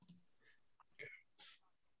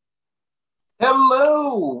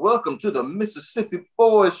Hello, welcome to the Mississippi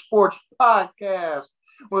Boys Sports Podcast.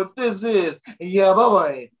 Well, this is your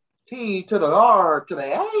boy T to the R to the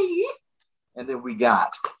A, and then we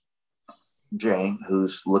got Jay,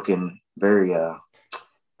 who's looking very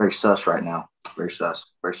sus right now, very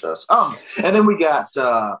sus. And then we got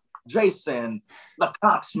Jason, the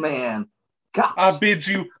Cox Man. Cox. I bid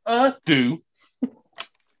you adieu.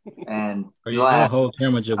 And the whole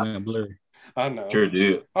camera just went blurry. I know. Sure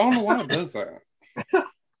did. I don't know why it does that.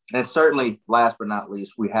 And certainly, last but not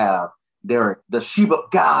least, we have Derek, the Sheba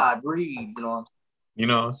God Reed. You know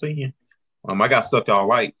what I'm saying? I got sucked all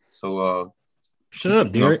right. So shut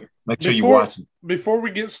up, Derek. Make sure you watch it. Before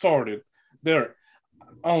we get started, Derek,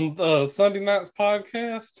 on the Sunday Night's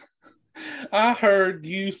podcast, I heard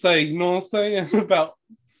you say, you know what I'm saying, about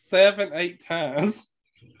 7-8 times.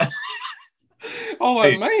 Oh,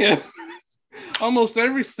 like, man. Almost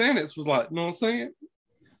every sentence was like, you know what I'm saying?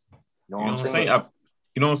 You know what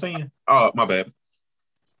I'm saying? Oh, my bad.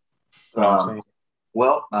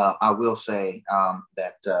 Well, I will say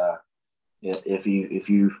that if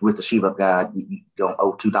you with the Sheba God, you don't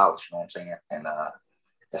owe $2. You know what I'm saying? And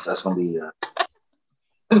that's going to be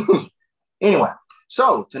anyway.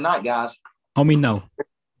 So tonight, guys, homie, no,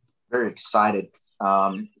 very excited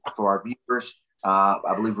for our viewers.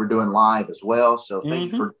 I believe we're doing live as well. So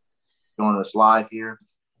thank you for joining us live here.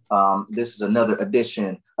 This is another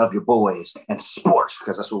edition of your boys and sports,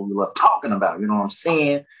 because that's what we love talking about. You know what I'm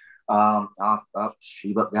saying?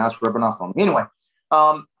 Sheba guys rubbing off on me. Anyway,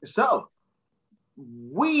 so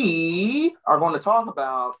we are going to talk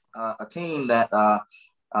about a team that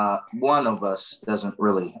one of us doesn't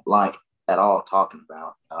really like at all talking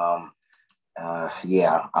about. But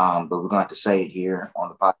we're going to have to say it here on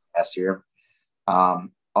the podcast here.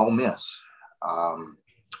 Ole Miss.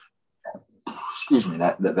 Excuse me,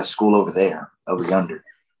 that school over there, over yonder.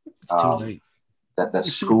 Too late. That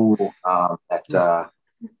school that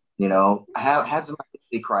has an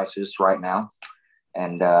identity crisis right now,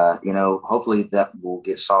 and hopefully that will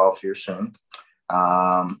get solved here soon.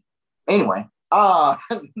 Anyway,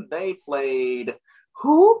 they played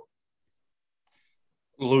who?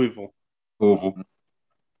 Louisville.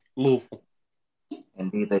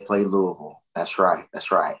 Indeed, they played Louisville. That's right.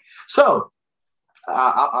 So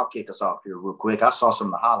I'll kick us off here real quick. I saw some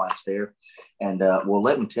of the highlights there, and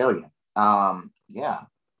let me tell you, that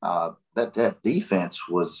defense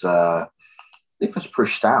was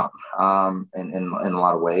pretty stout in a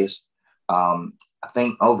lot of ways. I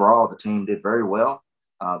think overall the team did very well.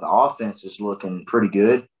 The offense is looking pretty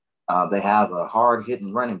good. They have a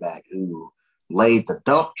hard-hitting running back who laid the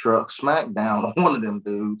dump truck smack down on one of them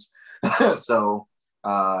dudes. So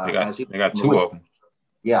they got two of them.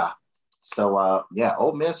 Yeah. So,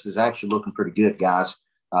 Ole Miss is actually looking pretty good, guys,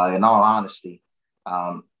 in all honesty.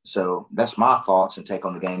 So that's my thoughts and take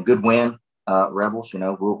on the game. Good win, Rebels.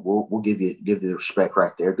 We'll give you the respect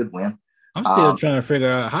right there. Good win. I'm still trying to figure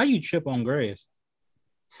out how you trip on grass.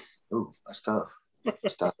 Ooh, that's tough.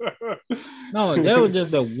 No, that was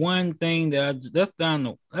just the one thing that's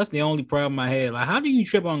the only problem I had. Like, how do you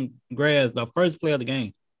trip on grass the first play of the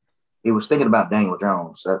game? He was thinking about Daniel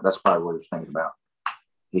Jones. That's probably what he was thinking about.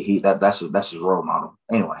 That's his role model.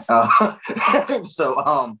 Anyway,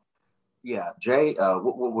 Jay,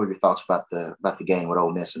 what were your thoughts about the game with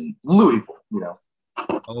Ole Miss and Louisville?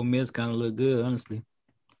 Ole Miss kind of looked good, honestly.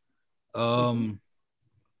 I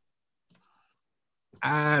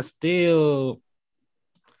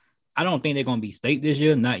don't think they're gonna be state this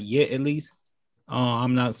year, not yet at least.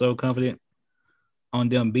 I'm not so confident on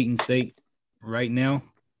them beating state right now.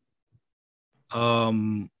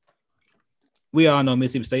 We all know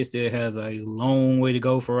Mississippi State still has a long way to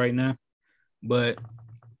go for right now, but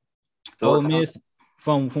Ole Miss,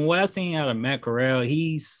 from what I've seen out of Matt Corral,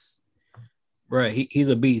 he's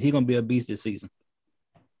a beast. He's gonna be a beast this season.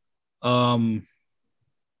 I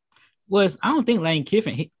don't think Lane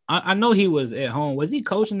Kiffin. I know he was at home. Was he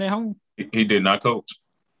coaching at home? He did not coach,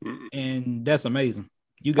 and that's amazing.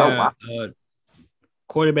 You got a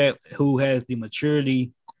quarterback who has the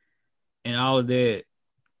maturity and all of that,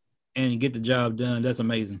 and get the job done. That's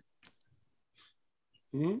amazing.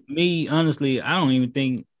 Mm-hmm. Me, honestly, I don't even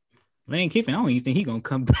think Lane Kiffin, I don't even think he's going to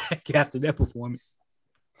come back after that performance.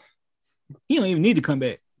 He don't even need to come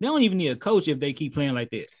back. They don't even need a coach if they keep playing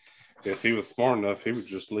like that. If he was smart enough, he would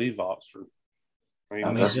just leave Oxford.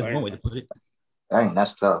 That's just one way to put it. Dang,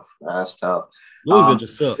 that's tough. That's tough. Louisville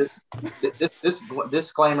just suck. This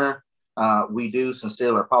disclaimer, we do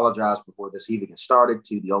sincerely apologize before this even gets started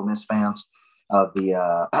to the Ole Miss fans of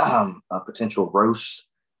the potential roast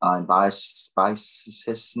and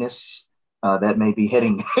biasness that may be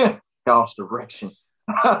heading y'all's direction.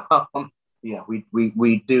 Yeah,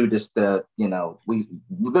 we do this the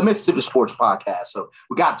Mississippi Sports Podcast, so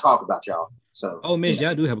we got to talk about y'all. So, Ole Miss,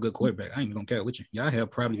 y'all do have a good quarterback. I ain't even gonna care with you. Y'all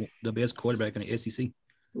have probably the best quarterback in the SEC.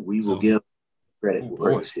 We will give credit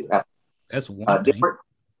where it's due. That's one thing.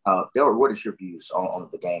 Delbert, what is your views on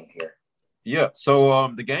the game here? Yeah,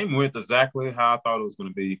 so the game went exactly how I thought it was going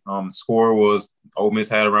to be. The score was Ole Miss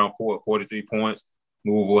had around 43 points.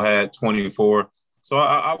 Louisville had 24. So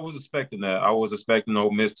I was expecting that. I was expecting Ole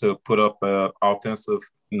Miss to put up an offensive,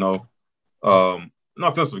 an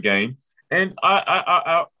offensive game. And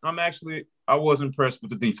I was impressed with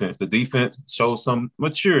the defense. The defense showed some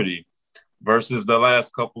maturity versus the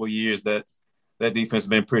last couple of years that defense has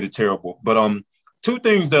been pretty terrible. But two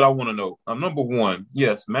things that I want to know. Number one,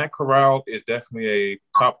 yes, Matt Corral is definitely a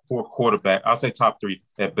top 4 quarterback. I'll say top 3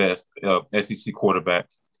 at best, SEC quarterback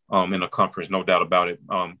in the conference, no doubt about it.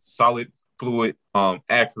 Solid, fluid,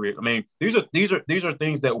 accurate. I mean, these are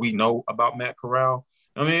things that we know about Matt Corral.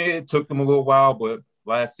 I mean, it took them a little while, but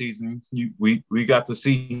last season we got to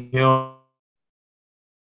see him.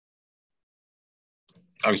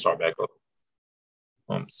 I can start back up.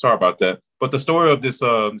 Sorry about that. But the story of this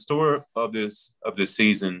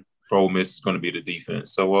season for Ole Miss is going to be the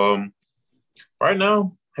defense. So right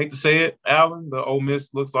now, hate to say it, Allen, the Ole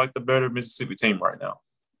Miss looks like the better Mississippi team right now,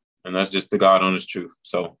 and that's just the God honest truth.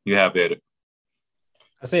 So you have at it.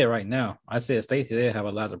 I say it right now. I said State they have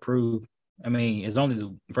a lot to prove. I mean, it's only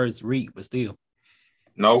the first week, but still.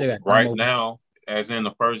 No, right now, as in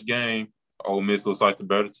the first game, Ole Miss looks like the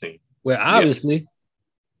better team. Well, obviously. Yes.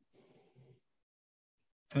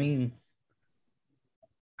 I mean,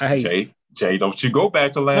 I hate Jay, don't you go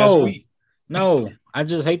back to last week. No, I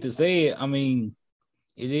just hate to say it. I mean,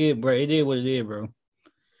 it is, bro. It is what it is, bro.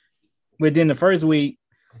 Within the first week,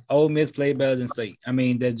 Ole Miss played better than State. I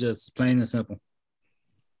mean, that's just plain and simple.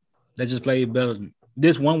 They just played better than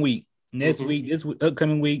this one week. Next week, this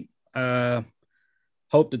upcoming week,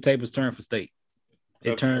 hope the tables turn for State.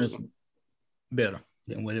 It turns better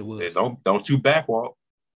than what it was. Don't you backwalk.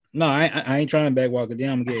 No, I ain't trying to backwalk it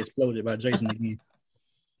down. I'm gonna get exploded by Jason again.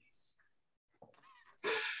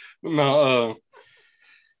 No,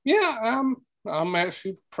 I'm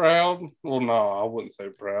actually proud. Well, no, I wouldn't say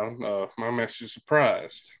proud. I'm actually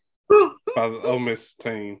surprised by the Ole Miss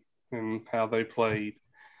team and how they played.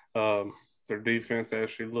 Their defense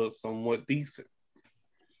actually looked somewhat decent.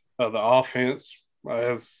 The offense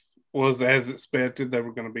was as expected. They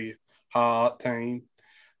were going to be high octane.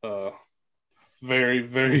 Very,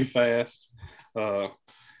 very fast. Of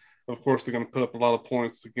course, they're going to put up a lot of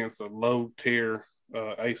points against a low-tier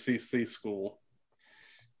ACC school.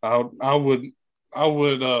 I would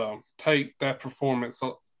take that performance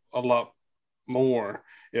a lot more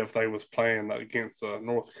if they was playing against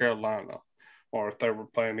North Carolina or if they were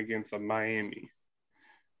playing against a Miami.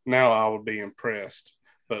 Now I would be impressed.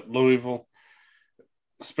 But Louisville,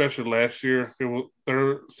 especially last year,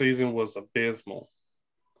 their season was abysmal.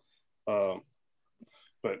 But,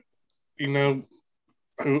 who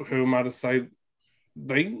am I to say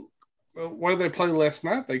the way they played last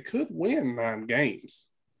night, they could win 9 games.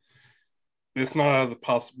 It's not out of the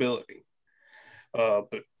possibility. But,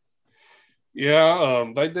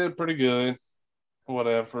 they did pretty good.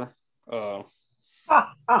 Whatever. But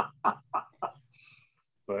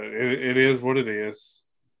it is what it is.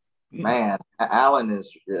 Man, Allen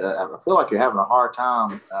is I feel like you're having a hard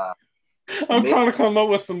time. I'm trying to come up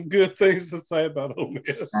with some good things to say about Ole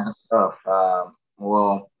Miss. That's tough.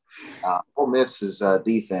 Ole Miss's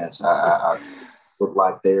defense, I look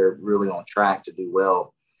like they're really on track to do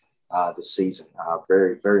well this season.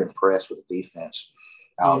 Very, very impressed with the defense.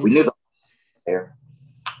 We knew there,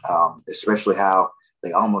 especially how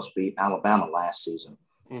they almost beat Alabama last season.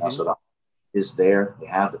 So the is there. They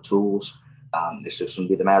have the tools. It's just going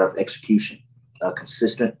to be the matter of execution,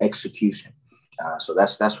 consistent execution. So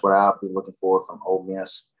that's what I'll be looking for from Ole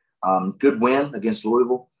Miss. Good win against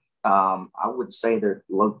Louisville. I wouldn't say they're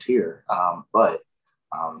low tier, but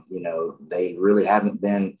they really haven't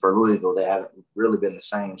been for Louisville. They haven't really been the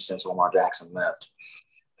same since Lamar Jackson left.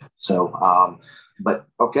 So, but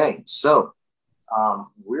okay. So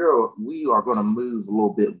we are going to move a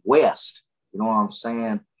little bit west. You know what I'm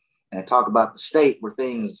saying? And talk about the state where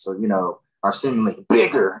things are seemingly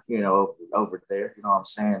bigger, over there. You know what I'm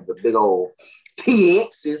saying? The big old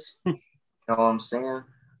Texas. You know what I'm saying?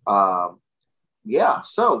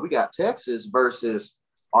 So we got Texas versus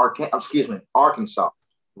Arkansas.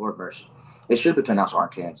 Lord mercy. It should be pronounced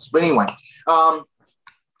Arkansas. But anyway,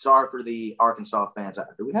 sorry for the Arkansas fans.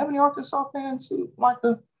 Do we have any Arkansas fans who like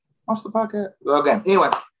to watch the podcast? Okay. Anyway,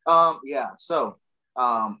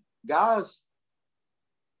 guys,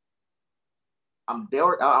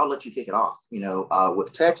 I'll let you kick it off.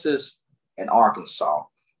 With Texas and Arkansas,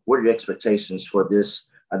 what are your expectations for this?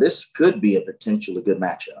 This could be a potentially good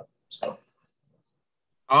matchup. So,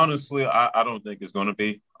 honestly, I don't think it's going to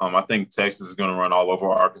be. I think Texas is going to run all over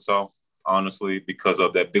Arkansas, honestly, because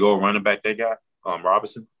of that big old running back they got,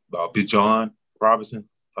 Robinson, Bijan Robinson.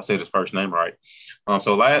 If I say his first name right.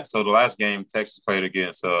 So the last game Texas played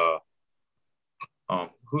against who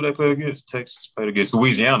they played against? Texas played against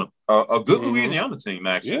Louisiana, a good Louisiana team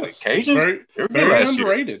actually. Yes. Cajuns, very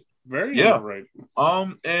underrated. Very underrated.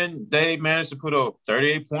 And they managed to put up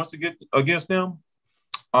 38 points against them.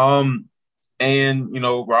 And,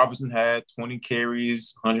 Robinson had 20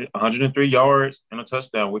 carries, 103 yards, and a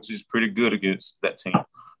touchdown, which is pretty good against that team.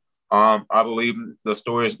 I believe the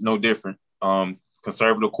story is no different.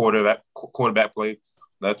 Conservative quarterback play,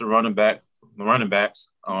 let the running backs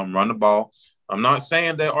run the ball. I'm not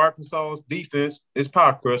saying that Arkansas's defense is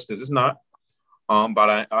power crush, because it's not.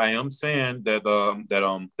 But I am saying that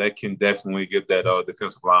that can definitely give that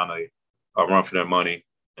defensive line a run for their money.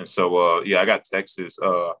 And so, I got Texas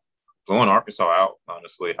blowing Arkansas out,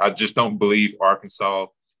 honestly. I just don't believe Arkansas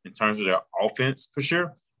in terms of their offense for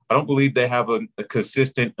sure. I don't believe they have a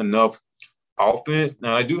consistent enough offense.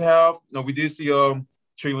 Now, I do have – we did see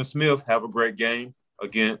Treland Smith have a great game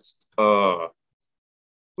against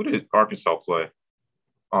who did Arkansas play?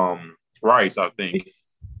 Rice, I think.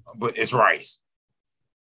 But it's Rice.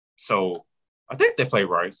 So, I think they play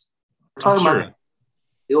Rice. I'm sure.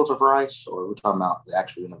 Fields of Rice, or we're talking about the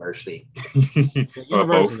actual university? The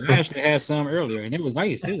university. I actually had some earlier, and it was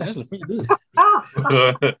nice. It was actually pretty good.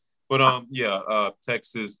 But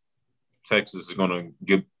Texas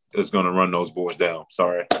is gonna run those boys down.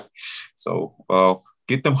 Sorry. So,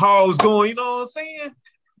 get them hogs going. You know what I'm saying?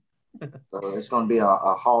 So it's gonna be a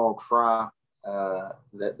hog fry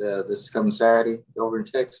this coming Saturday over in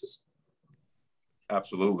Texas.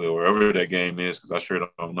 Absolutely, wherever that game is, because I sure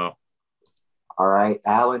don't know. All right,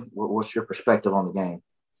 Alan, what's your perspective on the game?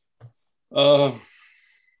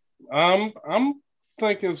 I'm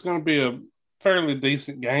thinking it's going to be a fairly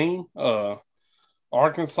decent game.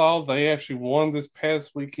 Arkansas, they actually won this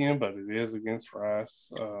past weekend, but it is against Rice.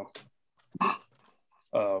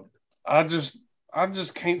 I just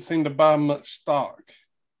can't seem to buy much stock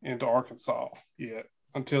into Arkansas yet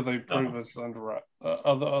until they prove us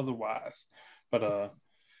otherwise. But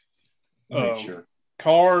Sure.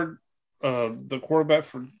 Card. The quarterback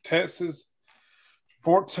for Texas,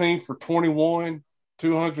 14 for 21,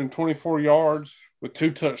 224 yards with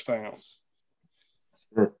 2 touchdowns.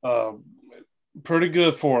 Pretty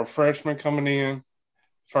good for a freshman coming in.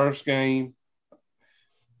 First game,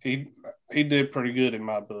 he did pretty good in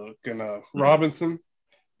my book. And Robinson,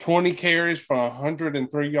 20 carries for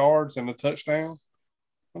 103 yards and a touchdown.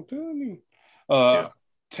 I'm telling you.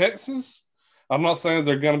 Texas, I'm not saying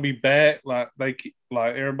they're going to be back like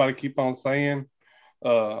everybody keep on saying.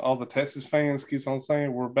 All the Texas fans keeps on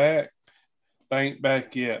saying we're back. They ain't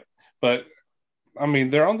back yet, but I mean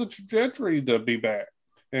they're on the trajectory to be back.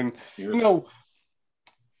 And I don't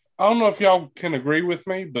know if y'all can agree with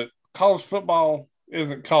me, but college football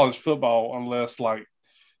isn't college football unless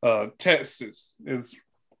Texas is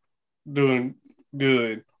doing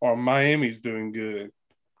good or Miami's doing good.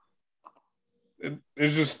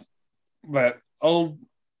 It's just that old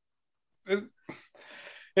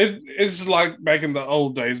it's like back in the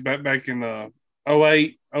old days, back in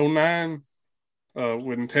 08, 09,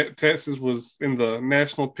 when Texas was in the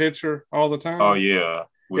national picture all the time. Oh yeah,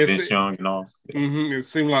 with Vince Young and all. It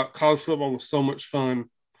seemed like college football was so much fun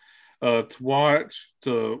to watch,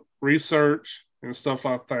 to research, and stuff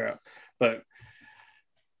like that. But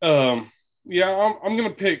I'm gonna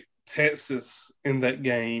pick Texas in that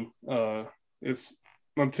game. It's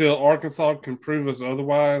until Arkansas can prove us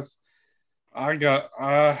otherwise. I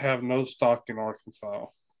have no stock in Arkansas.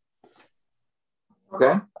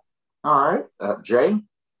 Okay, all right, Jay.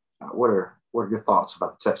 What are your thoughts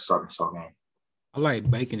about the Texas Arkansas game? I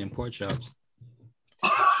like bacon and pork chops.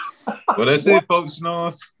 Well, that's it, folks.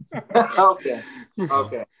 Okay.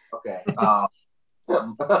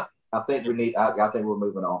 I think we're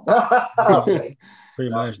moving on. Okay.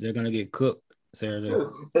 Pretty much, they're gonna get cooked Saturday.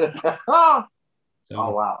 Oh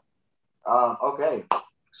wow. Okay.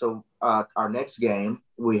 So our next game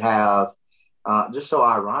we have just so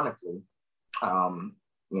ironically,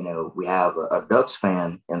 we have a Ducks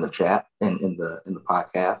fan in the chat and in the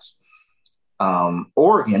podcast.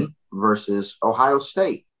 Oregon versus Ohio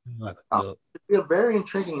State. It'd be a very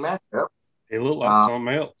intriguing matchup. It looked like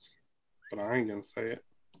something else, but I ain't gonna say it.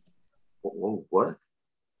 What?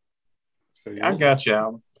 I got you,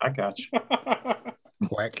 Alan. I got you.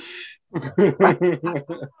 Quack.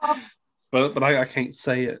 but I can't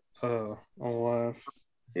say it on live.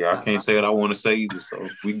 Yeah, I can't say what I want to say either, so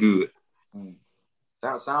we good.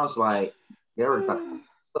 That sounds like Derek. I'd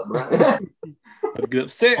get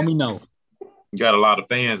upset. Let me know. You got a lot of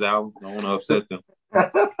fans out. I don't want to upset them.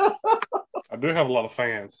 I do have a lot of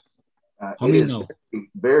fans. It is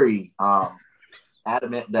very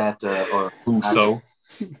adamant that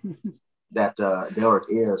that Derek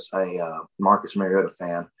is a Marcus Mariota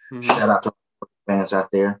fan. Mm-hmm. Shout out to fans out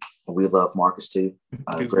there. We love Marcus too.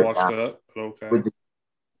 He's washed up, but okay.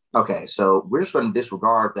 Okay, so we're just going to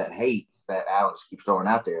disregard that hate that Alex keeps throwing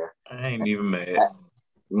out there. I ain't even mad.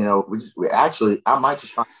 You know, we actually, I might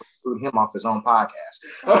just boot him off his own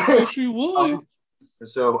podcast. I wish you would.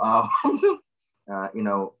 So, you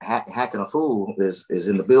know, hacking a fool is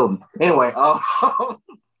in the building. Anyway,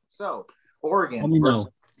 so Oregon versus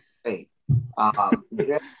State.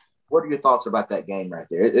 What are your thoughts about that game right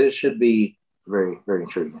there? It should be very, very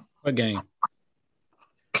intriguing. What game?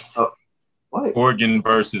 What? Oregon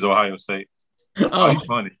versus Ohio State. Oh,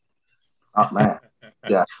 funny. Oh man,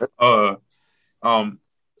 yeah.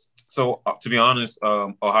 So to be honest,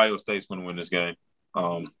 Ohio State's going to win this game.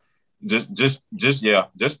 Just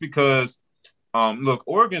because. Look,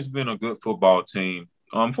 Oregon's been a good football team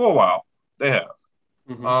for a while. They have.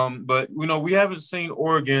 Mm-hmm. But you know, we haven't seen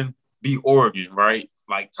Oregon be Oregon, right?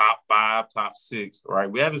 Like top 5, top 6, right?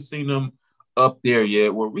 We haven't seen them up there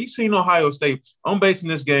yet. Where we've seen Ohio State. I'm basing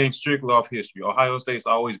this game strictly off history. Ohio State's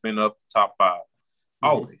always been up the top 5,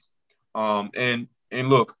 always. And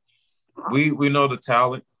look, we know the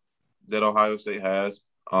talent that Ohio State has.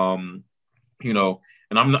 You know,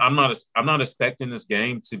 and I'm not expecting this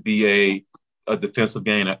game to be a defensive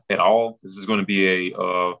game at all. This is going to be a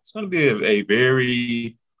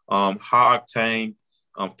very high octane,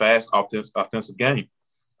 fast offensive game.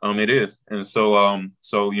 It is, and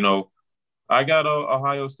so you know, I got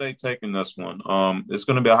Ohio State taking this one. It's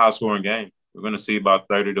going to be a high scoring game. We're going to see about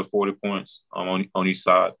 30 to 40 points on each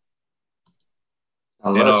side.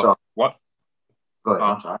 Unless, what? Go ahead.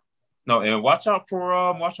 I'm sorry. No, and watch out for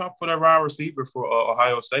that wide receiver for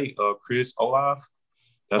Ohio State, Chris Olave.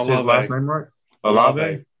 That's his last name, right?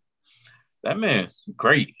 Olave. That man's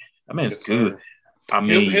great. That man's good. I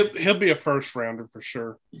mean, he'll be a first rounder for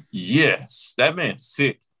sure. Yes, that man's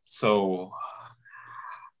sick. So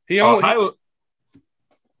Go ahead.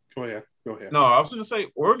 No, I was going to say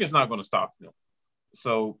Oregon's not going to stop him.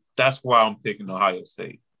 So that's why I'm picking Ohio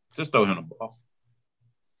State. Just throw him the ball.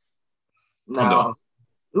 Now,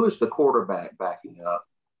 who is the quarterback backing up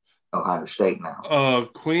Ohio State now?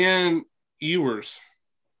 Quinn Ewers.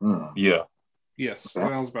 Yeah. Yes,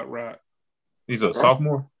 sounds about right. He's a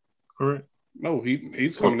sophomore, correct? No,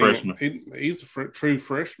 he's coming freshman. He's a true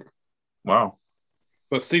freshman. Wow.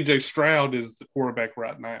 But C.J. Stroud is the quarterback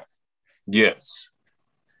right now. Yes.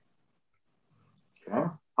 Okay.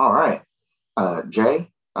 All right.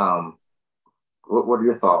 Jay, what are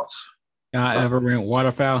your thoughts? I ever went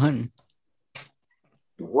waterfowl hunting.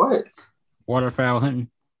 What? Waterfowl hunting.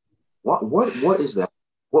 What is that?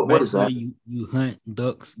 What is that? You hunt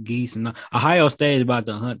ducks, geese, and Ohio State is about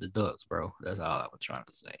to hunt the ducks, bro. That's all I was trying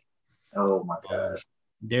to say. Oh my gosh,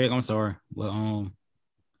 Derek, I'm sorry, but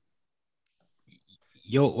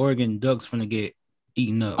your Oregon Ducks finna get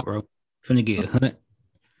eaten up, bro. Finna get hunt,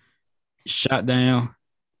 shot down,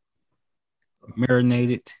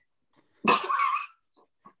 marinated,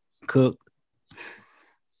 cooked.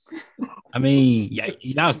 I mean,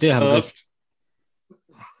 y'all still have a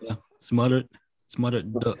smothered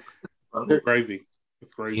duck. Gravy.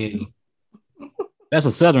 With gravy. Yeah. That's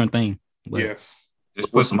a Southern thing. But yes.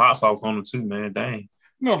 Just put some hot sauce on it too, man. Dang.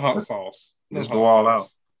 No hot sauce. Just go all out.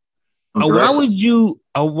 Why would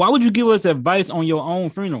you give us advice on your own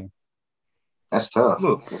funeral? That's tough.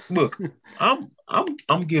 Look. I'm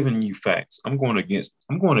giving you facts. I'm going against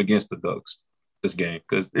the Ducks this game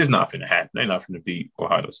because it's not going to happen. They're not going to beat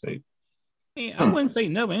Ohio State. Yeah, I wouldn't say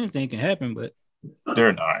never anything can happen, but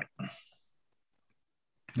they're not.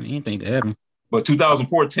 Anything can happen. But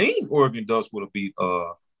 2014 Oregon Ducks would have beat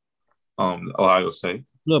Ohio State.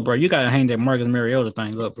 Look, bro, you gotta hang that Marcus Mariota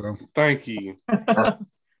thing up, bro. Thank you.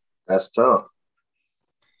 That's tough.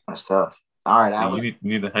 That's tough. All right, Alan. You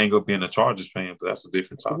need to hang up being a Chargers fan, but that's a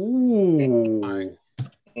different topic. Ooh. All right.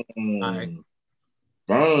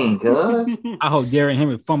 Dang, cuz. I hope Derrick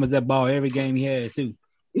Henry fumbles that ball every game he has too.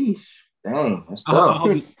 Jeez. Dang, that's tough.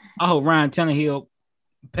 I hope Ryan Tannehill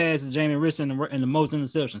passes Jamie Richardson in the most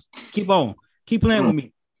interceptions. Keep on. Keep playing with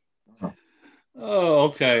me. Oh,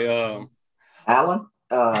 okay. Alan?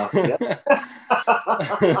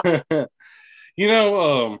 You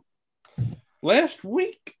know, last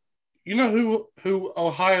week, you know who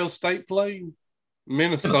Ohio State played?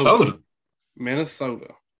 Minnesota.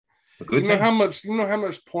 Minnesota. A good team. You know how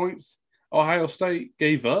much points Ohio State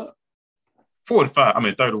gave up? 45. I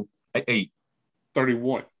mean 38.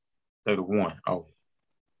 31. 31.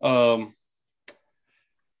 Oh.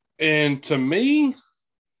 And to me,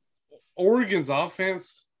 Oregon's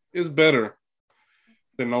offense is better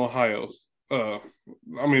than Ohio's. Than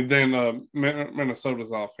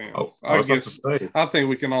Minnesota's offense. Oh, I think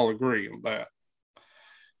we can all agree on that.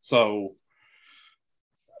 So,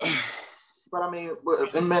 but I mean,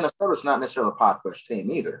 in Minnesota's not necessarily a pot push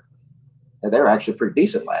team either. They were actually pretty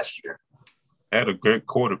decent last year. They had a good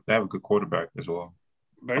They have a good quarterback as well.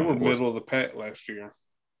 They were middle of the pack last year.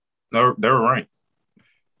 No, they were ranked.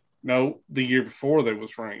 No, the year before they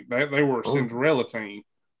was ranked. They were a Cinderella team.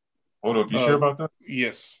 Hold up, you sure about that?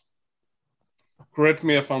 Yes. Correct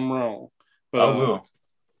me if I'm wrong. But, I will.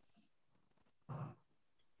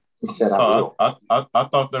 He said I will. I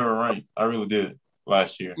thought they were ranked. I really did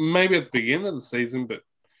last year. Maybe at the beginning of the season, but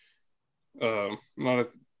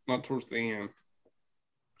not towards the end.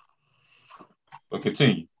 But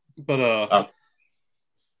continue. But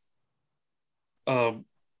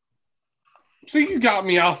see, you got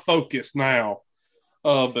me off focus now.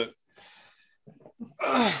 But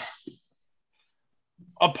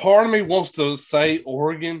a part of me wants to say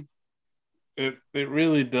Oregon. It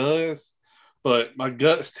really does. But my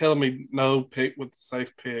gut's telling me no, pick with the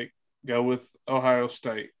safe pick. Go with Ohio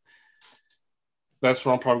State. That's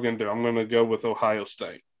what I'm probably going to do. I'm going to go with Ohio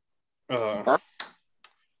State. But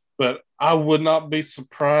I would not be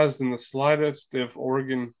surprised in the slightest if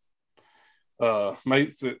Oregon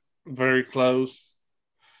makes it very close.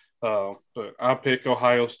 But I pick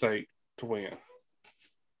Ohio State to win.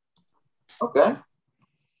 Okay.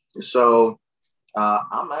 So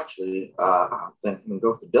I'm actually I think I'm going to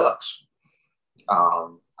go with the Ducks.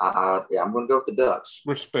 I'm going to go with the Ducks.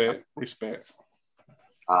 Respect.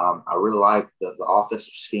 I really like the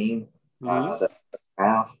offensive scheme that they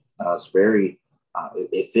have. It's very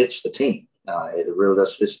it fits the team. It really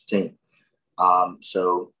does fit the team.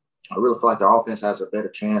 So I really feel like their offense has a better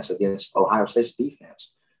chance against Ohio State's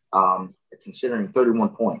defense. Considering 31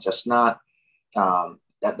 points, that's not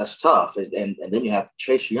that's tough. And then you have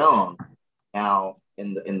Chase Young now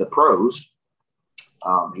in the pros.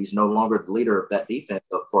 He's no longer the leader of that defense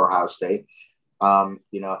for Ohio State. I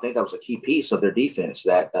think that was a key piece of their defense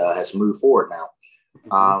that has moved forward now.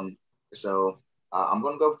 So I'm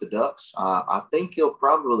going to go with the Ducks. I think it'll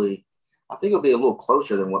be a little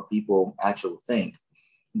closer than what people actually think.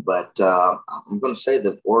 But I'm going to say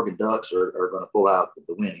that Oregon Ducks are going to pull out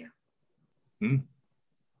the win here.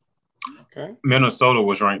 Okay. Minnesota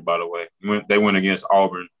was ranked, by the way. They went against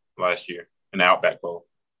Auburn last year in the Outback Bowl.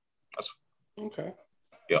 Okay.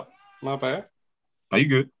 Yeah. Not bad. Are you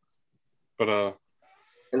good? But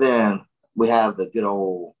and then we have the good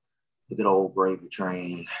old gravy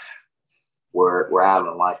train where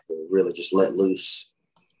Allen life will really just let loose.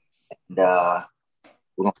 And we're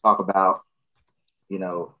going to talk about, we're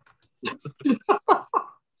going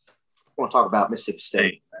to talk about Mississippi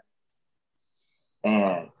State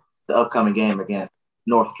and the upcoming game against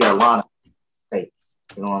North Carolina State.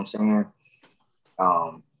 You know what I'm saying?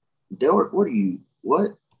 Derek, what are you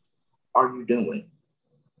doing?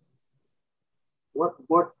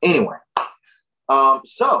 What? Anyway.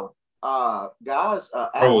 So, guys,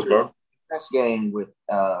 after the last game with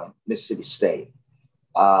Mississippi State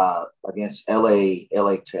against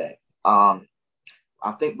LA Tech,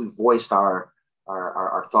 I think we voiced our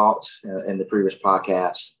thoughts in the previous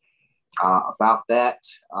podcast about that.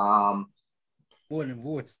 More than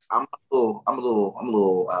voice. I'm a little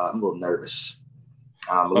nervous.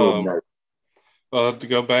 I'm a little nervous. To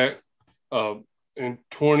go back, in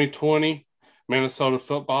 2020, Minnesota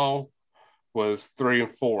football was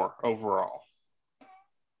 3-4 overall.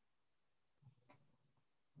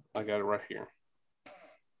 I got it right here.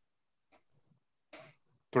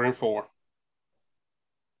 3-4.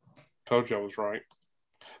 Told you I was right.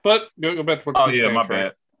 But go back to what you said. My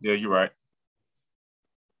bad. Yeah, you're right.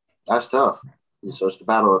 That's tough. So it's the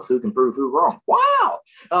battle of who can prove who wrong. Wow.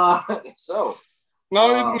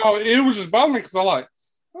 No, it was just bothering me because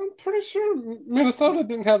I'm pretty sure Minnesota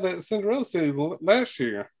didn't have that Cinderella season last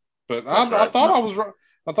year. But I thought I was wrong.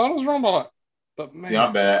 I thought I was wrong by a lot. But man, yeah,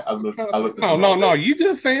 I'm bad. I looked. No. You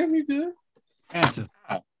good, fam? You good? Answer.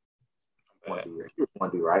 Want to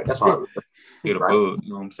do right. That's all. Get a bug. You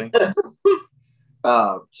know what I'm saying?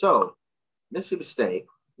 So Mississippi State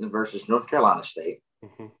versus North Carolina State.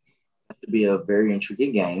 Mm-hmm. That should be a very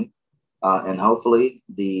intriguing game, and hopefully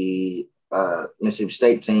the Mississippi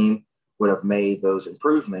State team would have made those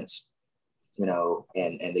improvements, and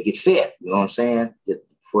they get set. You know what I'm saying?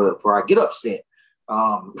 Before I get upset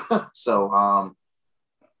So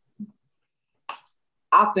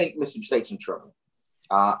I think Mississippi State's in trouble.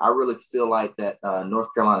 I really feel like that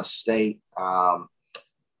North Carolina State. Man,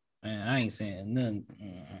 I ain't saying nothing.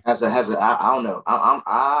 I don't know.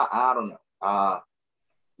 I don't know.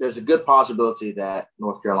 There's a good possibility that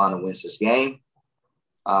North Carolina wins this game.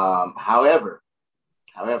 However,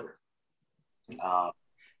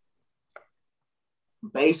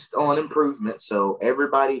 based on improvement, so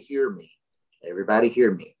everybody hear me.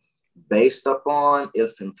 Based upon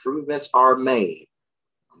if improvements are made,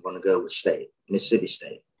 I'm going to go with Mississippi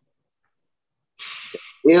State.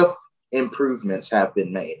 If improvements have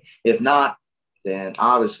been made. If not, then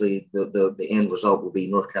obviously the end result will be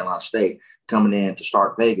North Carolina State coming in to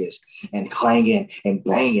start Vegas and clanging and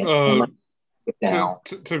banging down.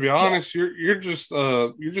 To be honest, you're just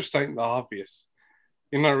stating the obvious.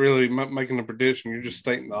 You're not really making a prediction. You're just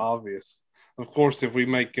stating the obvious. Of course, if we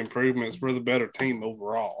make improvements, we're the better team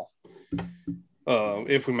overall.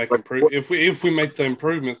 If we make if we make the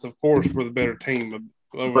improvements, of course, we're the better team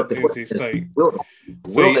over NC State.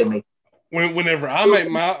 Will they make? Whenever I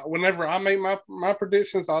make my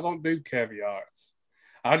predictions, I don't do caveats.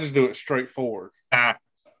 I just do it straightforward.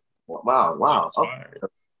 Wow. Okay.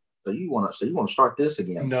 So you want to start this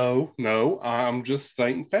again? No, I'm just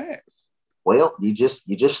stating facts. Well, you just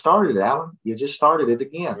started it, Alan. You just started it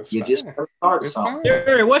again. Just started something.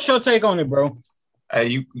 Jerry, what's your take on it, bro? Hey,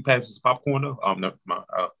 you pass this popcorn though? No,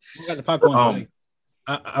 I got the popcorn.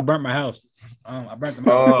 I burnt my house. I burnt the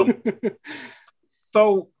house.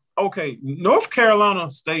 So okay, North Carolina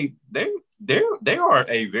State, they are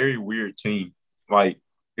a very weird team. Like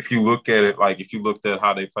if you look at it, like if you looked at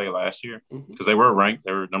how they played last year, because they were ranked,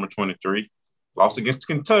 they were number 23, lost against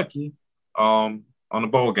Kentucky on the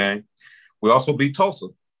bowl game. We also beat Tulsa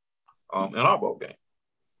in our bowl game.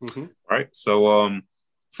 Right? So in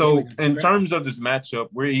terms of this matchup,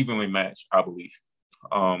 we're evenly matched, I believe.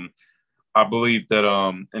 I believe that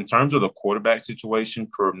in terms of the quarterback situation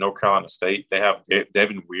for North Carolina State, they have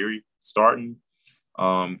Devin Weary starting.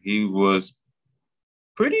 He was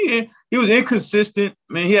inconsistent.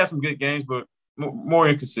 I mean, he had some good games, but more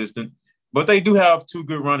inconsistent. But they do have two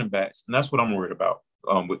good running backs, and that's what I'm worried about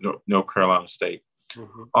with North Carolina State.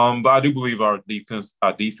 But I do believe our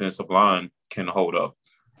defensive line can hold up.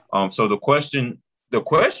 So the question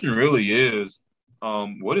really is,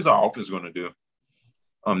 what is our offense going to do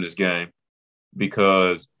this game?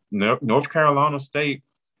 Because North Carolina State,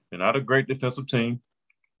 they're not a great defensive team.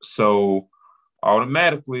 So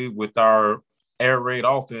automatically with our air raid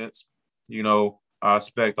offense, I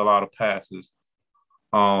expect a lot of passes.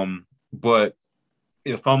 But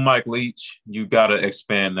if I'm Mike Leach, you got to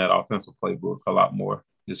expand that offensive playbook a lot more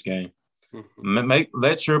this game.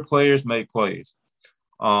 Let your players make plays.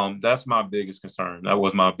 That's my biggest concern. That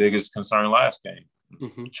was my biggest concern last game.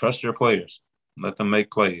 Trust your players. Let them make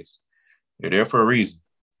plays. They're there for a reason.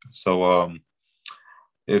 So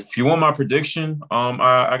if you want my prediction,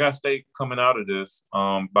 I got State coming out of this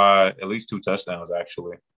by at least 2 touchdowns,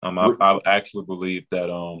 actually. I actually believe that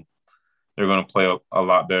they're going to play a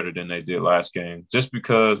lot better than they did last game, just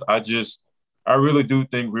because I really do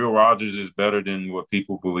think Will Rogers is better than what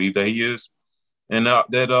people believe that he is. And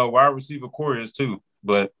that wide receiver core is too.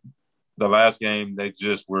 But the last game, they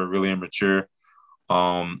just were really immature.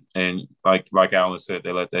 And like Alan said,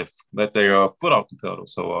 they let their foot off the pedal.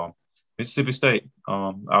 So Mississippi State,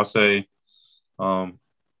 I'll say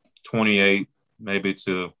 28, maybe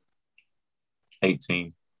to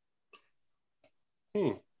 18.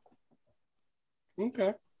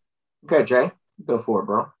 Okay, Jay, go for it,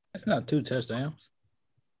 bro. That's not 2 touchdowns.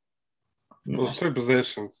 Well, 2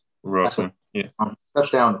 possessions. Roughly, yeah.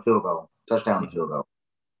 Touchdown to field goal. Touchdown to field goal.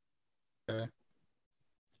 Okay.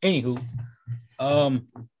 Anywho,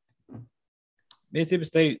 Mississippi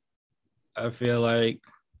State, I feel like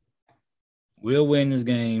will win this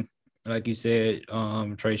game, like you said,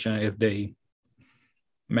 Trayshawn, if they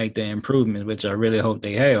make the improvements, which I really hope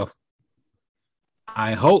they have.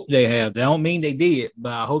 I hope they have. That don't mean they did,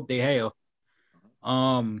 but I hope they have.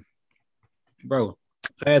 Bro,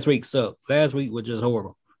 last week sucked. Last week was just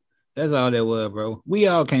horrible. That's all that was, bro. We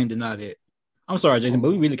all can't deny that. I'm sorry, Jason,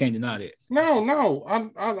 but we really can't deny that. No.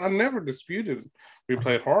 I never disputed we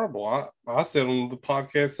played horrible. I said on the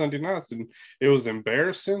podcast Sunday nights, and it was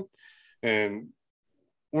embarrassing.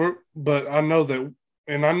 But I know that,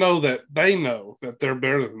 and I know that they know that they're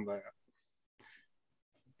better than that.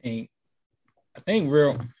 And I think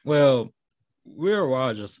Will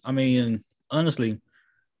Rogers, I mean, honestly,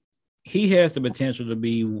 he has the potential to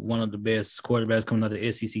be one of the best quarterbacks coming out of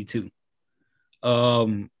the SEC too.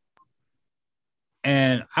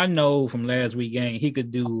 And I know from last week game he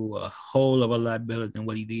could do a whole of a lot better than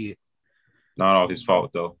what he did. Not all his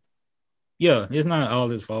fault though. Yeah, it's not all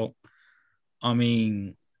his fault. I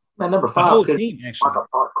mean, Man, number the 5 whole could team like actually. a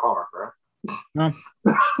parked car, bro.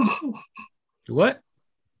 What?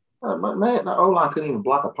 Man, the O-line couldn't even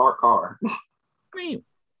block a parked car. I mean,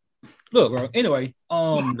 look, bro. Anyway,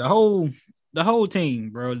 the whole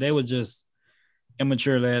team, bro, they were just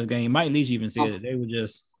immature last game. Mike Leach even said it. They were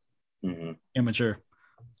just immature.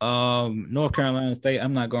 North Carolina State,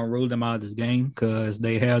 I'm not gonna rule them out of this game because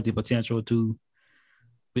they have the potential to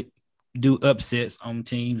do upsets on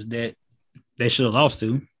teams that they should have lost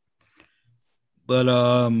to. But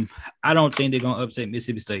I don't think they're gonna upset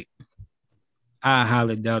Mississippi State. I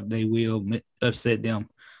highly doubt they will upset them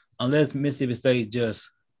unless Mississippi State just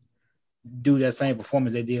do that same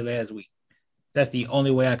performance they did last week. That's the only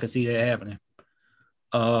way I could see that happening.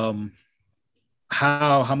 How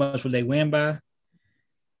much will they win by?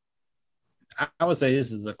 I would say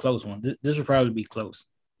this is a close one. This will probably be close.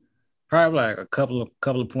 Probably like a couple of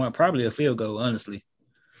points, probably a field goal, honestly.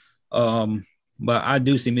 But I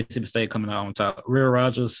do see Mississippi State coming out on top. Real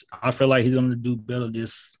Rogers, I feel like he's going to do better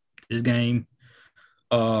this game.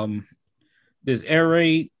 This air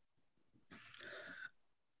raid,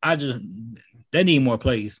 they need more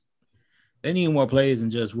plays. They need more plays than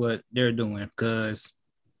just what they're doing because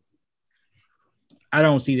I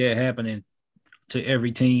don't see that happening to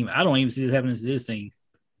every team. I don't even see this happening to this team.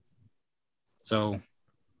 So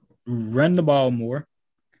run the ball more,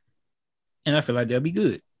 and I feel like they'll be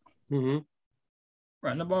good. Mm-hmm.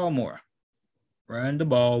 Run the ball more. Run the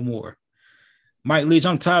ball more. Mike Leach,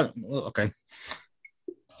 I'm tired. Okay.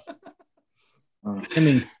 Let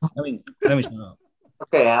me shut up.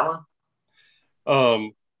 Okay, Alan.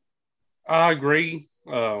 I agree.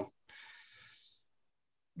 The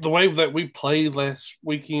way that we played last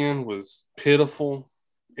weekend was pitiful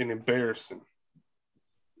and embarrassing.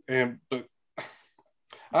 But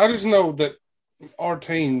I just know that our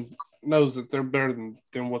team knows that they're better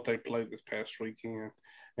than what they played this past weekend.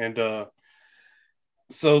 And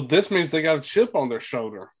so this means they got a chip on their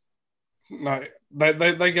shoulder. Now,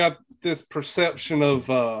 they got this perception of,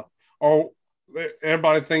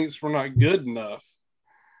 everybody thinks we're not good enough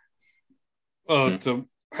to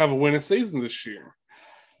have a winning season this year.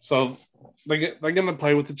 So they're going to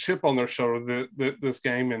play with the chip on their shoulder this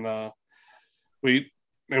game, and we're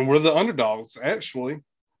the underdogs. Actually,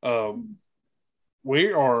 we're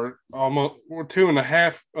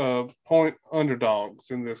 2.5 point underdogs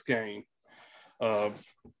in this game. But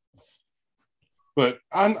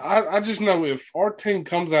I just know if our team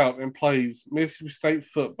comes out and plays Mississippi State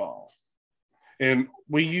football, and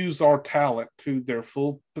we use our talent to their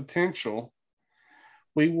full potential,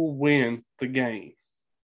 we will win the game.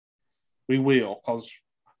 We will, because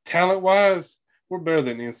talent-wise, we're better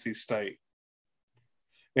than NC State.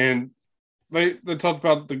 And they talked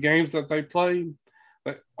about the games that they played.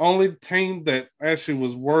 The only team that actually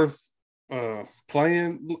was worth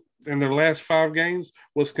playing in their last 5 games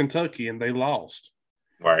was Kentucky, and they lost.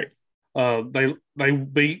 Right. They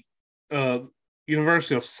beat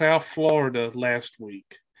University of South Florida last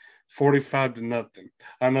week, 45-0.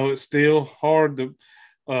 I know it's still hard to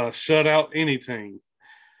shut out any team,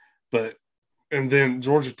 and then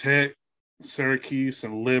Georgia Tech, Syracuse,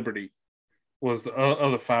 and Liberty was the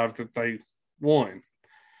other 5 that they won.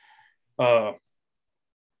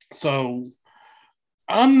 So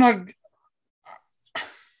I'm not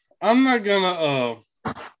gonna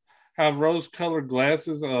have rose-colored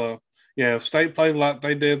glasses. If State played like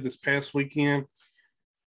they did this past weekend,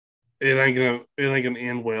 it ain't gonna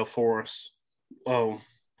end well for us.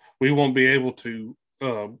 We won't be able to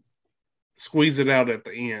squeeze it out at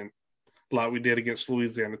the end like we did against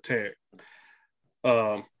Louisiana Tech.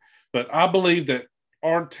 But I believe that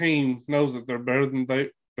our team knows that they're better than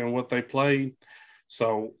what they played.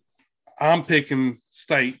 So I'm picking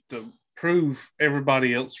State to prove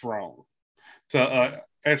everybody else wrong, to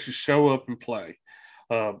actually show up and play.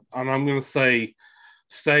 And I'm going to say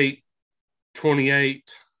State 28,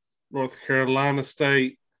 North Carolina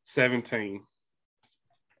State 17.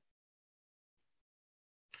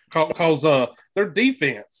 Because their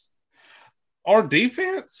defense, our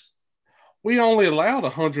defense, we only allowed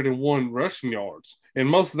 101 rushing yards, and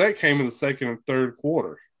most of that came in the second and third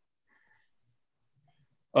quarter.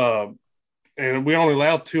 And we only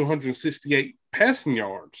allowed 268 passing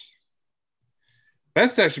yards.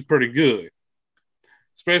 That's actually pretty good,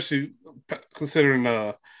 especially considering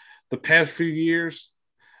the past few years.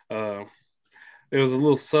 It was a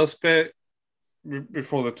little suspect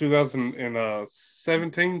before the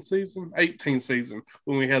 2018 season,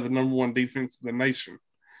 when we had the number 1 defense in the nation.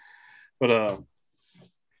 But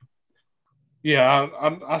Yeah,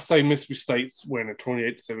 I say Mississippi State's winning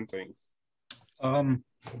 28-17. I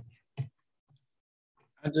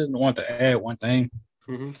just want to add one thing.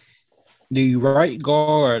 Mm-hmm. The right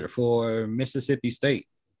guard for Mississippi State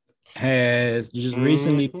has just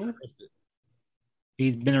recently been arrested.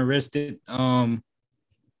 He's been arrested. I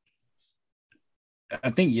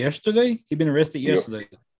think yesterday. He's been arrested yesterday.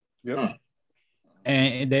 Yep.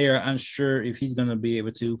 And they are unsure if he's gonna be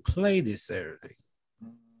able to play this Saturday.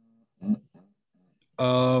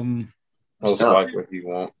 Most likely he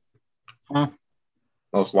won't. Huh?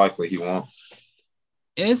 Most likely he won't.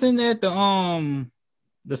 Isn't that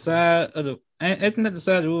the side of the? Isn't that the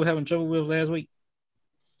side that we were having trouble with last week?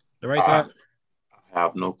 The right side. I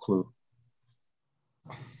have no clue.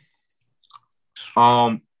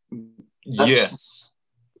 Yes.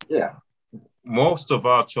 Yeah. Most of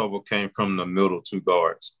our trouble came from the middle two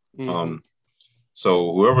guards. Mm-hmm.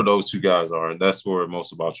 So whoever those two guys are, that's where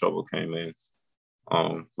most of our trouble came in.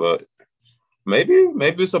 But maybe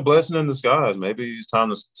it's a blessing in disguise. Maybe it's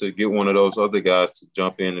time to get one of those other guys to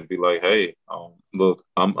jump in and be like, "Hey, look,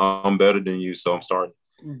 I'm better than you, so I'm starting."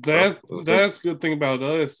 That's a good thing about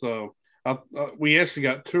us. We actually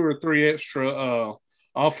got 2 or 3 extra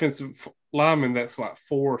offensive linemen that's like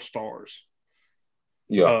 4 stars.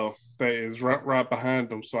 Yeah. That is right behind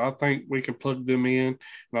them. So I think we can plug them in,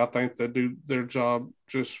 and I think they do their job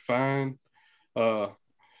just fine.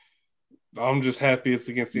 I'm just happy it's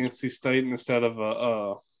against NC State instead of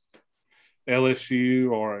a LSU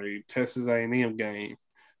or a Texas A&M game.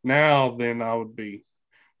 Now, then I would be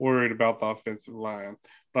worried about the offensive line.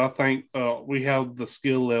 But I think we have the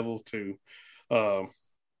skill level to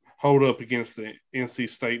hold up against the NC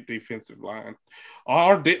State defensive line.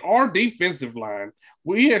 Our defensive line,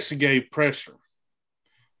 we actually gave pressure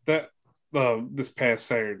that this past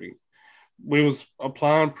Saturday. We was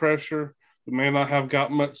applying pressure. We may not have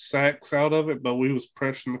got much sacks out of it, but we was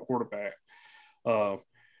pressuring the quarterback.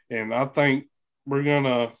 And I think we're going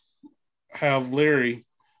to have Larry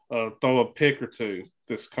throw a pick or two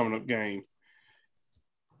this coming up game.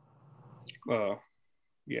 Yeah.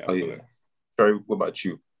 Oh, yeah. Trey, what about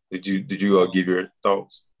you? Did you give your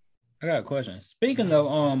thoughts? I got a question. Speaking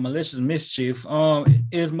of malicious mischief,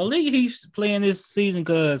 is Malik Heath playing this season?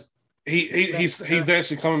 Because he's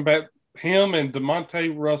actually coming back. Him and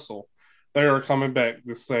DeMonte Russell, they are coming back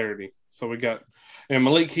this Saturday. So we got, and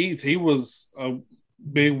Malik Heath, he was a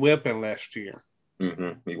big weapon last year.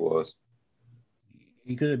 Mm-hmm, he was.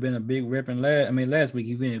 He could have been a big weapon last week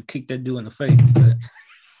he went and kicked that dude in the face. But...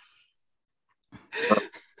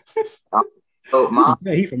 So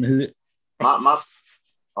he from the hood. My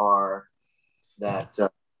are that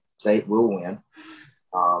State will win.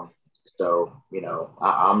 So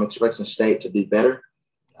I'm expecting State to be better.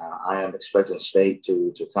 I am expecting State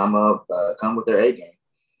to come with their A game,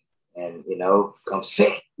 and come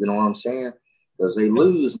sick. You know what I'm saying? Because they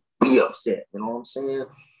lose, be upset. You know what I'm saying?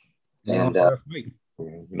 And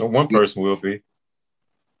one person will be.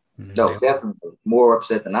 No, definitely more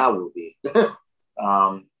upset than I will be.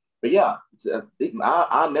 But yeah,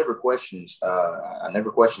 I never questioned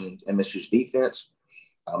MSU's defense.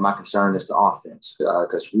 My concern is the offense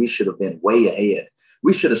because we should have been way ahead.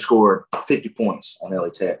 We should have scored 50 points on LA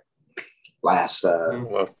Tech last.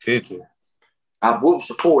 50. What was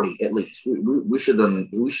 40 at least? We should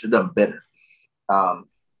have done better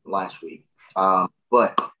last week.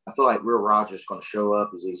 But I feel like Will Rogers is going to show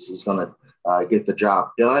up. He's going to get the job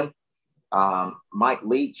done. Mike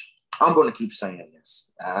Leach. I'm going to keep saying this.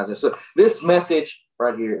 As I said, this message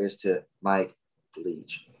right here is to Mike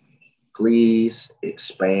Leach. Please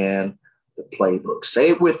expand the playbook. Say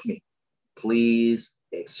it with me. Please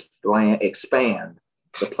expand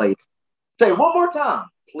the playbook. Say it one more time.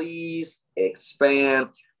 Please expand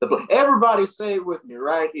the playbook. Everybody say it with me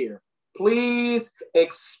right here. Please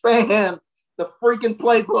expand the freaking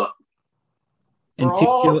playbook.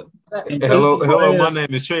 Hello, my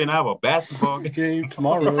name is Trey, and I have a basketball game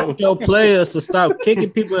tomorrow. Tell players to stop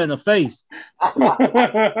kicking people in the face.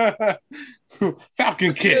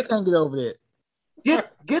 Falcon kick. Can't get over that.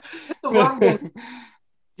 Get the run game.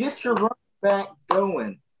 Get your run back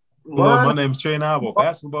going. Hello, my name is Trey, and I have a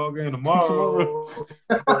basketball game tomorrow.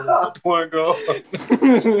 Point guard.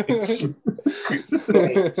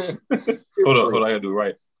 Hold on, I gotta do it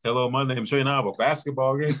right. Hello, my name is Trey, and I have a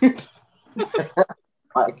basketball game.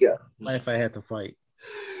 If I had to fight.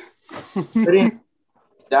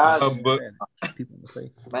 I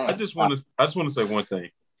just want to say one thing.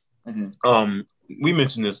 Mm-hmm. We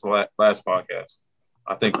mentioned this last podcast.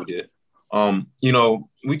 I think we did.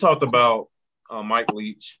 We talked about Mike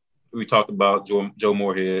Leach. We talked about Joe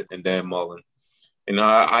Moorhead and Dan Mullen. And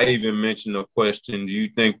I even mentioned a question, do you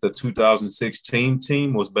think the 2016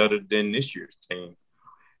 team was better than this year's team?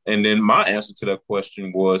 And then my answer to that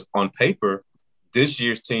question was, on paper, this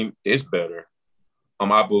year's team is better.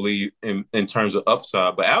 I believe in terms of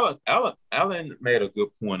upside. But Alan made a good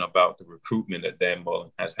point about the recruitment that Dan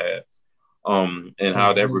Mullen has had, and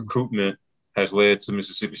how that recruitment has led to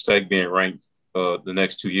Mississippi State being ranked the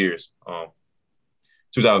next 2 years,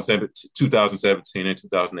 2017 and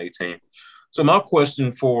 2018. So my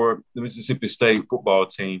question for the Mississippi State football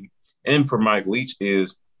team and for Mike Leach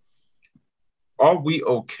is, are we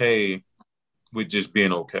okay with just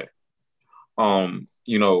being okay?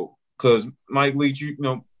 Because Mike Leach,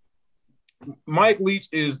 Mike Leach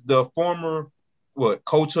is the former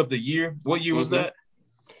coach of the year. What year was that?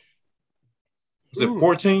 Was it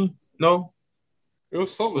 14? No, it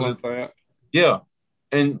was something like that. Yeah,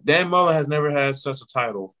 and Dan Mullen has never had such a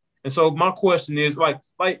title. And so my question is,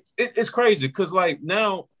 it's crazy because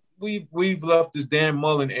now we've left this Dan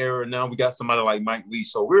Mullen era. Now we got somebody like Mike Leach.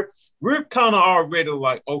 So we're kind of already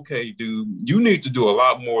like, okay, dude, you need to do a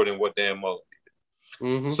lot more than what Dan Mullen did.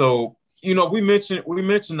 Mm-hmm. So we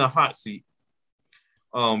mentioned the hot seat.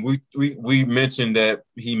 We mentioned that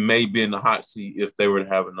he may be in the hot seat if they were to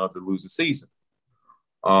have another losing season.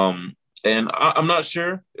 And I'm not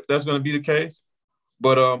sure if that's going to be the case,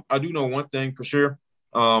 but I do know one thing for sure.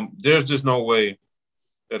 There's just no way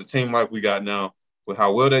that a team like we got now, with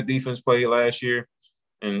how well that defense played last year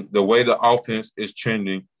and the way the offense is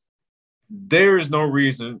trending, there is no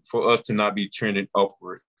reason for us to not be trending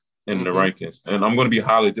upward in the rankings. And I'm going to be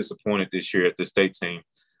highly disappointed this year at the state team,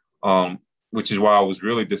 which is why I was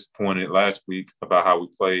really disappointed last week about how we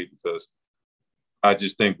played, because I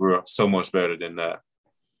just think we're so much better than that.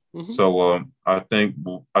 Mm-hmm. So I think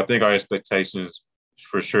our expectations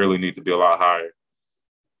for surely need to be a lot higher.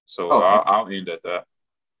 So I'll end at that.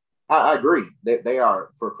 I agree. They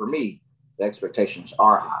are, for me, the expectations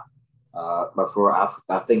are high. But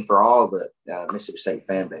I think for all the Mississippi State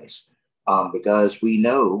fan base, because we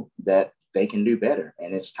know that they can do better,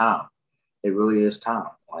 and it's time. It really is time.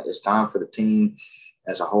 It's time for the team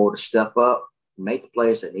as a whole to step up, make the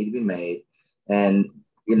plays that need to be made, and,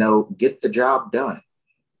 get the job done.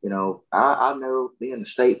 I know being a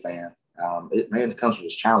State fan, it comes with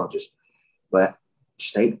its challenges, but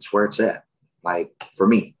State's where it's at, for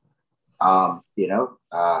me. So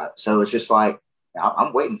it's just like,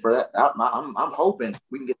 I'm waiting for that. I'm hoping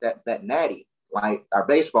we can get that natty like our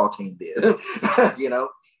baseball team did, and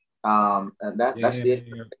that's the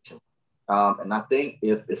expectation. And I think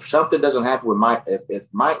if something doesn't happen with Mike, if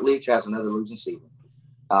Mike Leach has another losing season,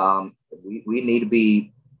 we need to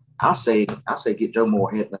be, I say get Joe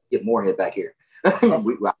Moorhead back here.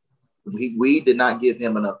 we did not give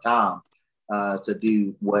him enough time to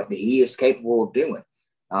do what he is capable of doing.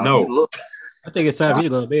 No. I think it's time for you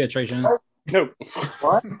to go to bed, Trey Sean. No.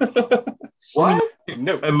 What? What?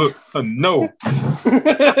 No. And look, no.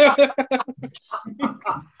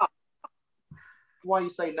 Why you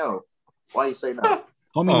say no? Homie,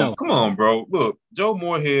 no. Come on, bro. Look, Joe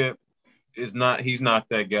Moorhead he's not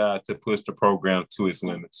that guy to push the program to its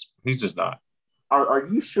limits. He's just not. Are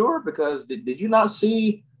you sure? Because did you not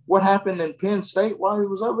see what happened in Penn State while he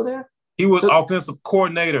was over there? He was offensive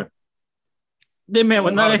coordinator. That man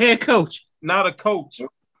was not a head coach. Not a coach.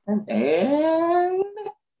 And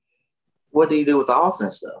what did he do with the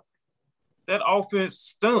offense, though? That offense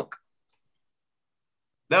stunk.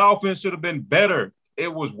 That offense should have been better.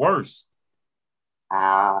 It was worse.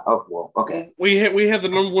 Okay. We had the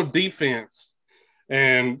number one defense,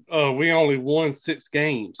 and we only won 6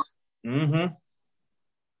 games. Mm-hmm.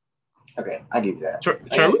 Okay, I give you that. Trey,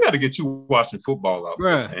 we got to get you watching football out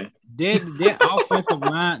there, man. That offensive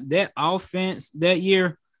line, that offense that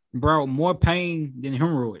year brought more pain than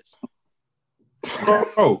hemorrhoids.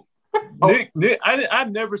 Bro, Nick, I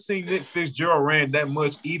never seen Nick Fitzgerald ran that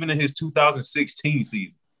much, even in his 2016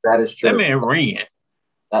 season. That is true. That man ran.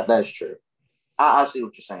 That's true. I see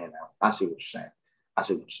what you're saying now. I see what you're saying. I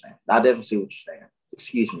definitely see what you're saying.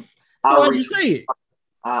 Excuse me. Why'd you say it?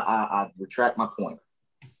 I retract my point.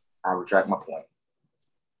 But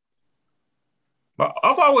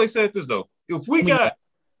I've always said this though. If we get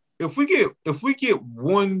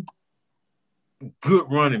one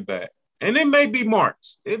good running back, and it may be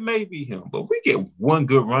Marks, it may be him, but if we get one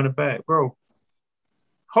good running back, bro,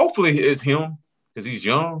 hopefully it's him because he's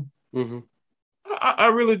young. Mm-hmm. I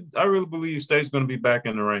really believe State's going to be back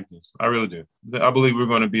in the rankings. I really do. I believe we're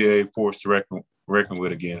going to be a force to reckon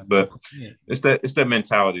with again. But it's that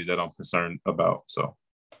mentality that I'm concerned about. So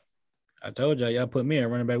I told y'all put me in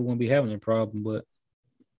running back, we won't be having a problem. But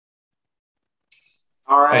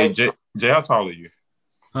all right, hey Jay, how tall are you?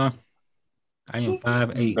 Huh? I am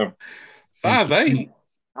 5'8". 5'8".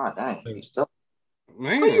 God dang, he's tough.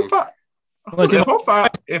 Man. If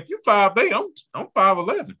you 5'8", I'm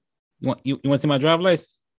 5'11". You want to see my driver's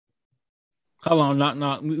license? Hold on,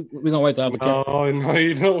 not. We're gonna wait till I No,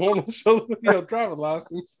 you don't want to show your driver's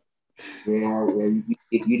license. Yeah,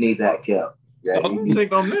 you need that kept. Yeah, I don't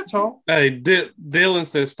think I'm that tall. Hey, Dylan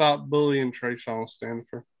says stop bullying Trayshawn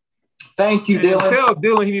Stanford. Thank you, Dylan. Tell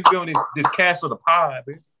Dylan he needs to be on this Castle the Pie,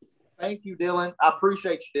 man. Thank you, Dylan. I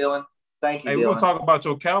appreciate you, Dylan. Thank you, Hey, Dylan. we're gonna talk about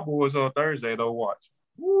your Cowboys on Thursday, though. Watch.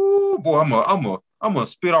 Ooh, boy, I'm gonna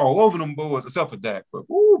spit all over them boys except for Dak. But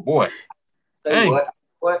ooh, boy. Tell you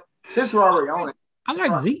what? Since we're already on it, I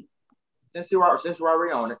like Zeke. Since we're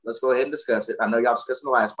already on it, let's go ahead and discuss it. I know y'all discussed in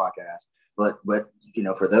the last podcast, but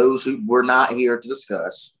for those who were not here to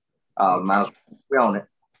discuss, might as well be on it.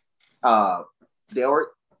 Derek,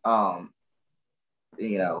 I'm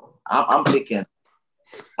picking.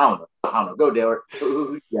 I don't know. Go, Derek.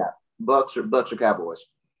 Who you got? Bucks or Cowboys?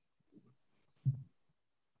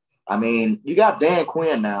 I mean, you got Dan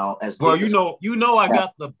Quinn now as. Well, you know, I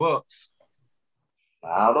got the Bucks.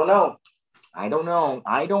 I don't know. I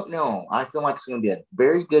feel like it's going to be a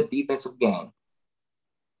very good defensive game.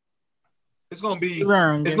 It's going to be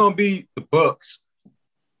the Bucks.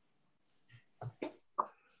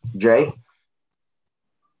 Jay,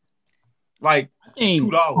 like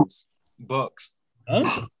 $2 Bucks.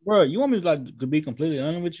 Bro, you want me to be completely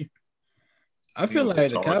honest with you? I feel like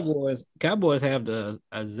the Cowboys have the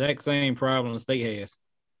exact same problem the state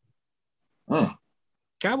has.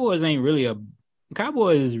 Cowboys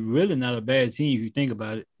is really not a bad team if you think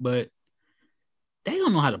about it, but they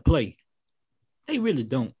don't know how to play. They really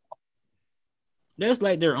don't. That's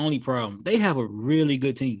like their only problem. They have a really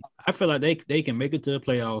good team. I feel like they can make it to the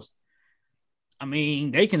playoffs. I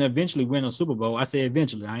mean, they can eventually win a Super Bowl. I say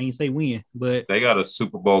eventually. I ain't say win, but they got a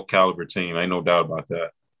Super Bowl caliber team. Ain't no doubt about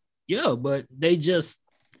that. Yeah, but they just,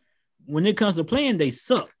 when it comes to playing, they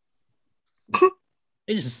suck.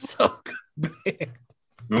 They just suck. Remember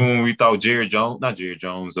when we thought not Jerry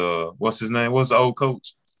Jones, what's his name? What's the old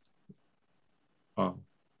coach?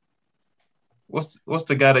 What's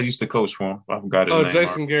the guy that used to coach for him? I forgot his name.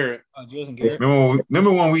 Jason Garrett. Jason Garrett.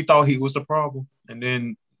 Remember when we thought he was the problem? And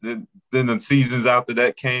then the seasons after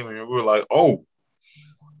that came and we were like, oh.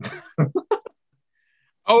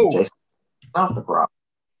 Jason's not the problem.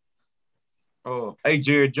 Hey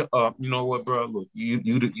Jared, you know what, bro? Look, you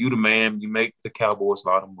the man. You make the Cowboys a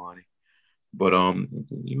lot of money, but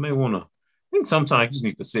you may want to. I think sometimes you just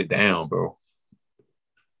need to sit down, bro.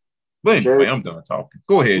 But anyway, I'm done talking.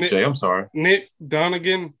 Go ahead, Jay. I'm sorry. Nick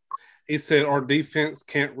Donegan, he said our defense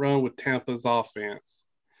can't run with Tampa's offense.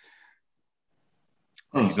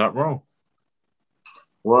 He's not wrong.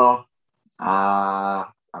 Well, I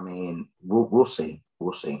mean, we'll see.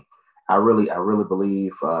 We'll see. I really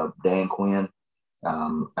believe Dan Quinn.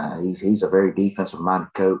 He's a very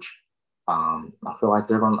defensive-minded coach. I feel like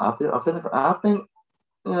they're going. I think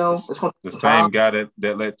it's going. The same guy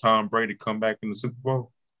that let Tom Brady come back in the Super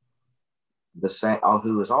Bowl. The same,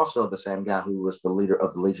 who is also the same guy who was the leader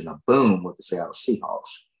of the Legion of Boom with the Seattle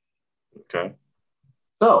Seahawks. Okay.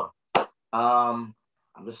 So, I'm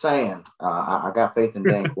just saying, I got faith in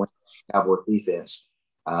Dan Quinn, Cowboy defense.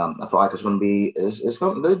 I feel like it's going to be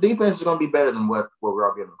the defense is going to be better than what we're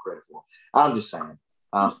all giving credit for. I'm just saying.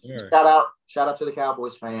 Shout out to the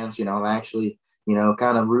Cowboys fans. I'm actually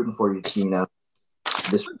kind of rooting for you. This.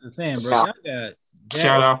 I'm saying, bro.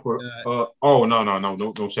 Shout out for. No,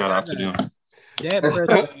 don't shout out to them.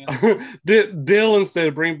 Dylan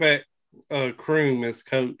said, "Bring back Kroom as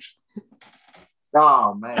coach."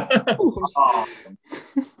 Oh man.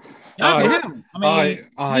 I'm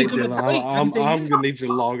gonna need you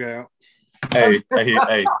to log out. Hey.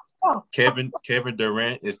 Kevin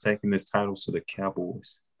Durant is taking this title to the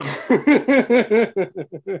Cowboys.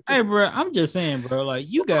 Hey, bro, I'm just saying, bro. Like,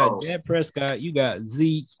 you got Dak Prescott, you got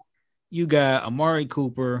Zeke, you got Amari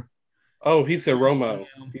Cooper. Oh, he said Romo.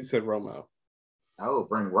 Oh,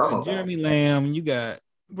 bring Romo Jeremy Lamb. You got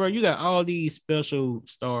all these special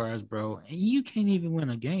stars, bro, and you can't even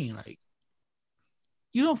win a game. Like,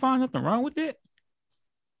 you don't find nothing wrong with it?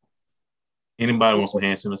 Anybody want some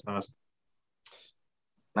hand sanitizer?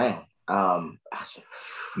 Man,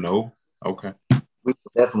 no. Okay. We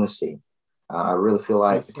can definitely see. I really feel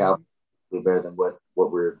like the Cowboys will be better than what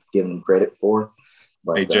we're giving them credit for.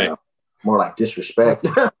 But hey, Jay. More like disrespect.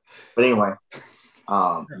 But anyway,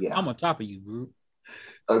 yeah. I'm on top of you, bro.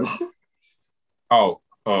 Oh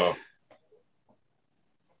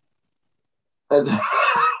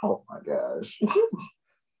my gosh.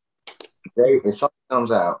 If something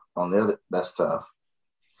comes out on there, that's tough.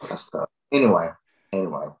 Anyway,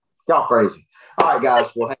 Y'all crazy. All right,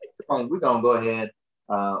 guys. Well, hey, we're going to go ahead.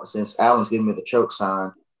 Since Alan's giving me the choke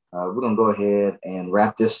sign, we're going to go ahead and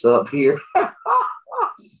wrap this up here.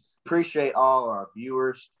 Appreciate all our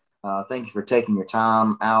viewers. Thank you for taking your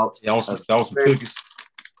time out. Yeah, that was some cookies.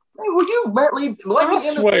 Hey, will you let me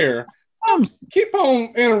swear. Keep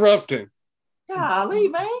on interrupting. Golly,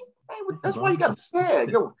 man. Hey, that's why you got to say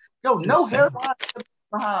yo, no hairline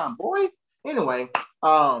behind, boy. Anyway,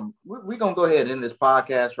 we're going to go ahead and end this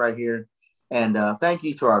podcast right here. And thank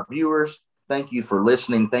you to our viewers. Thank you for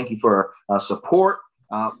listening. Thank you for support.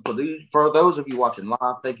 For those of you watching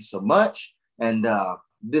live, thank you so much. And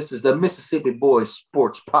this is the Mississippi Boys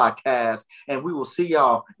Sports Podcast. And we will see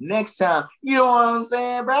y'all next time. You know what I'm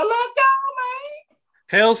saying, bro? Let's go, man.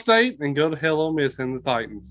 Hail State and go to Hell Ole Miss and the Titans.